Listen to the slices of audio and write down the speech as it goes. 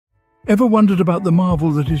Ever wondered about the marvel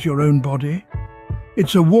that is your own body?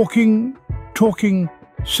 It's a walking, talking,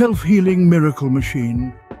 self-healing miracle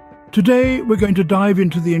machine. Today, we're going to dive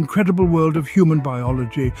into the incredible world of human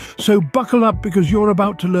biology, so buckle up because you're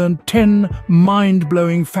about to learn 10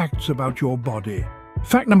 mind-blowing facts about your body.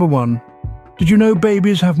 Fact number 1. Did you know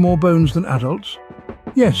babies have more bones than adults?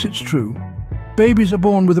 Yes, it's true. Babies are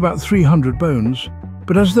born with about 300 bones,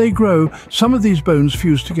 but as they grow, some of these bones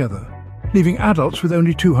fuse together, leaving adults with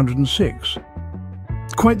only 206.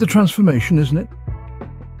 Quite the transformation, isn't it?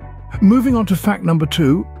 Moving on to fact number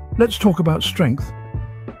 2, let's talk about strength.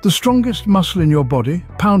 The strongest muscle in your body,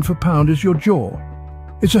 pound for pound, is your jaw.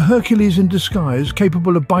 It's a Hercules in disguise,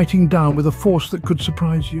 capable of biting down with a force that could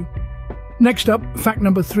surprise you. Next up, fact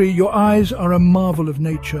number 3, your eyes are a marvel of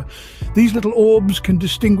nature. These little orbs can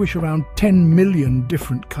distinguish around 10 million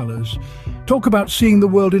different colours. Talk about seeing the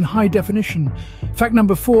world in high definition. Fact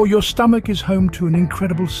number 4, your stomach is home to an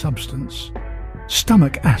incredible substance: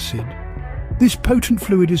 stomach acid. This potent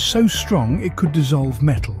fluid is so strong it could dissolve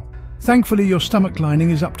metal. Thankfully, your stomach lining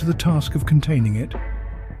is up to the task of containing it.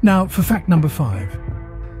 Now, for fact number 5.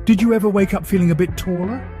 Did you ever wake up feeling a bit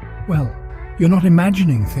taller? Well, you're not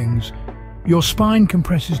imagining things. Your spine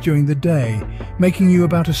compresses during the day, making you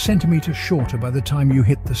about a centimetre shorter by the time you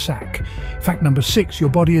hit the sack. Fact number 6, your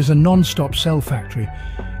body is a non-stop cell factory.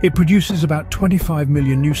 It produces about 25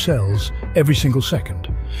 million new cells every single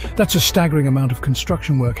second. That's a staggering amount of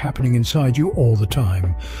construction work happening inside you all the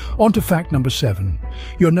time. On to fact number 7.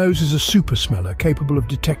 Your nose is a super smeller capable of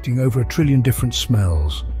detecting over 1 trillion different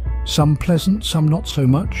smells. Some pleasant, some not so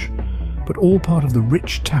much, but all part of the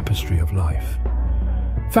rich tapestry of life.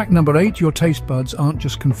 Fact number 8, your taste buds aren't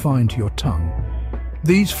just confined to your tongue.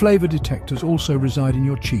 These flavour detectors also reside in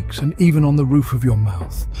your cheeks and even on the roof of your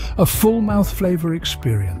mouth. A full mouth flavour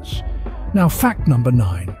experience. Now, fact number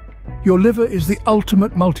 9. Your liver is the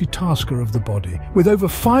ultimate multitasker of the body, with over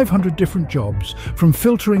 500 different jobs. From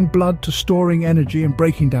filtering blood to storing energy and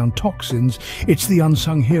breaking down toxins, it's the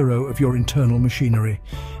unsung hero of your internal machinery.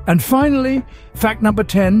 And finally, fact number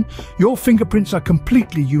 10, your fingerprints are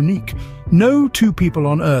completely unique. No two people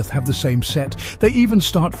on Earth have the same set. They even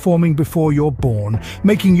start forming before you're born,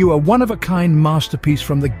 making you a one-of-a-kind masterpiece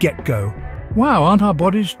from the get-go. Wow, aren't our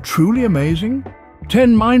bodies truly amazing?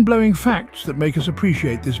 10 mind-blowing facts that make us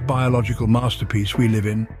appreciate this biological masterpiece we live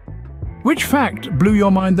in. Which fact blew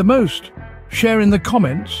your mind the most? Share in the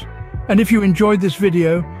comments. And if you enjoyed this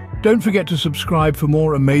video, don't forget to subscribe for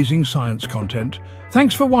more amazing science content.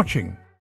 Thanks for watching.